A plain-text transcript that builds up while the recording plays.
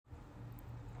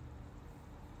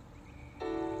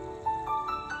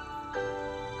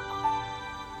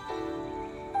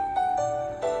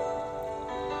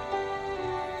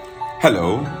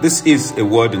Hello, this is A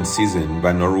Word in Season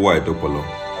by Norua Edopolo.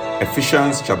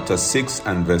 Ephesians chapter 6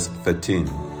 and verse 13.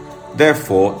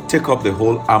 Therefore, take up the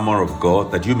whole armor of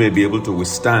God, that you may be able to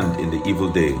withstand in the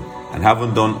evil day, and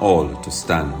having done all, to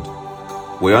stand.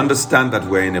 We understand that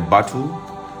we're in a battle.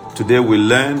 Today we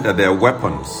learn that there are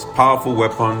weapons, powerful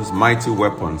weapons, mighty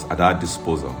weapons at our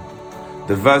disposal.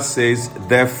 The verse says,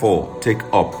 therefore, take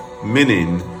up,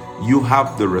 meaning you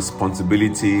have the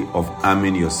responsibility of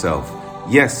arming yourself.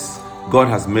 Yes, God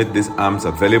has made these arms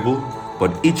available,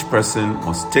 but each person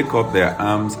must take up their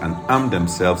arms and arm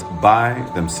themselves by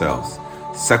themselves.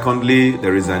 Secondly,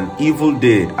 there is an evil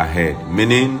day ahead,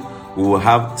 meaning we will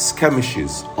have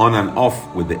skirmishes on and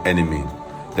off with the enemy.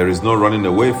 There is no running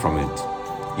away from it.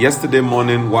 Yesterday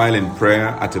morning, while in prayer,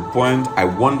 at a point, I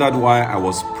wondered why I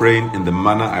was praying in the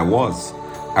manner I was.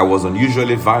 I was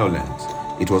unusually violent.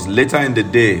 It was later in the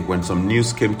day when some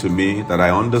news came to me that I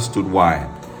understood why.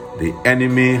 The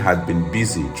enemy had been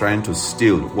busy trying to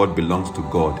steal what belongs to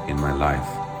God in my life.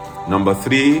 Number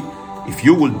 3, if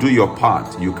you will do your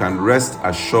part, you can rest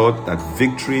assured that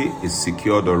victory is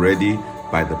secured already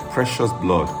by the precious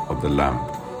blood of the Lamb.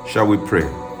 Shall we pray?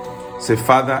 Say,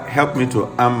 Father, help me to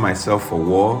arm myself for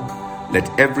war. Let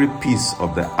every piece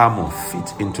of the armor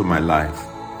fit into my life.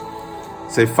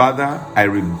 Say, Father, I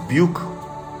rebuke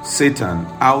Satan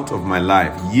out of my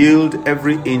life. Yield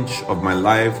every inch of my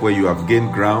life where you have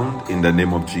gained ground in the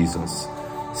name of Jesus.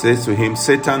 Says to him,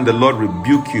 Satan, the Lord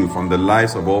rebuke you from the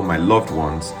lives of all my loved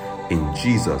ones. In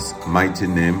Jesus' mighty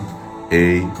name,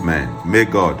 amen. May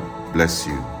God bless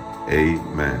you.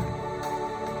 Amen.